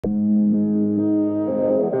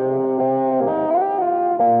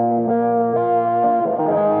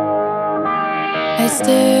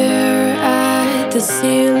stare at the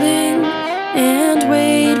ceiling and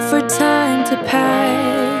wait for time to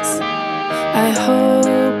pass. I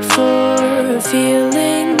hope for a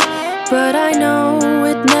feeling, but I know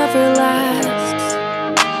it never lasts.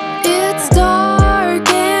 It's dark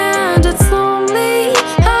and it's lonely.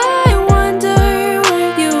 I wonder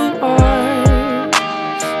where you are.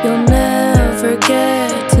 You'll never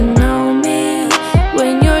get to know me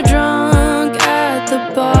when you're drunk at the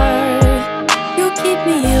bar. You keep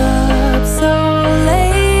me up so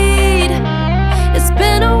late. It's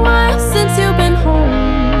been a while since you've been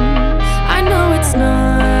home. I know it's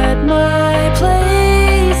not my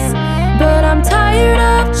place, but I'm tired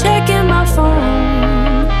of checking my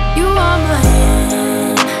phone. You are my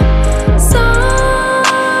insomnia,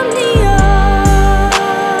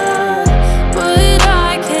 but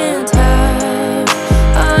I can't have.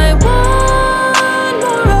 I want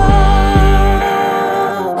more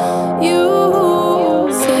of you.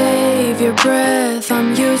 Save your breath, I'm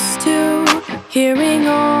used to hearing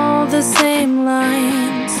all the same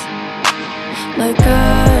lines. Like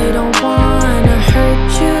I don't wanna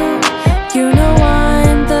hurt you, you know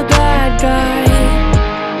I'm the bad guy.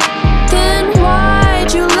 Then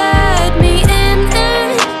why'd you let me in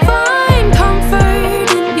and find comfort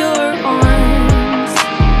in your arms?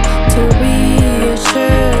 To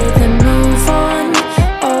reassure, then move on,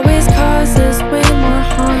 always causes way more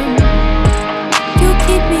harm. You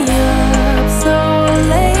keep me up so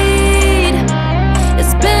late.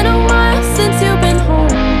 It's been a while since you've been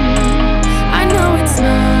home. I know it's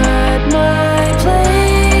not my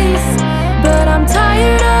place, but I'm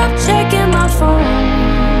tired of checking my phone.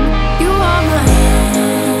 You are my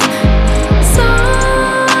insomnia,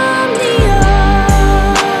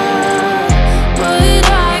 but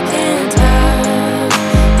I can't have.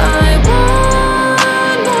 I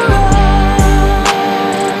want more of.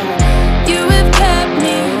 You have kept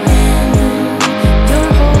me in your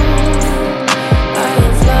hold. I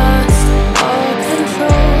have lost all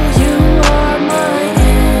control. You are my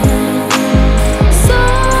insomnia.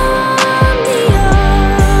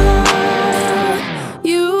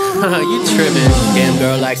 You trippin'. Damn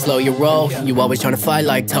girl, like slow your roll. You always tryna fight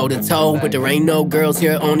like toe to toe, but there ain't no girls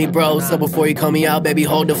here, only bros. So before you call me out, baby,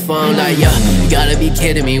 hold the phone. Like, yeah, you gotta be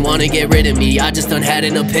kidding me, wanna get rid of me. I just done had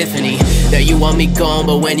an epiphany that you want me gone,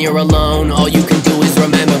 but when you're alone, all you can do is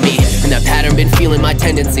remember me. And that pattern been feeling my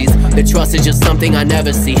tendencies. The trust is just something I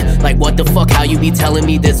never see. Like what the fuck, how you be telling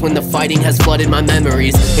me this when the fighting has flooded my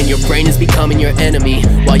memories? And your brain is becoming your enemy,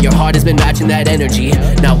 while your heart has been matching that energy.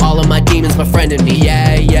 Now all of my demons befriended me,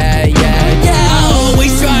 yeah, yeah, yeah, yeah. I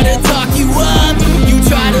always try to talk you up, you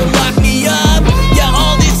try to lock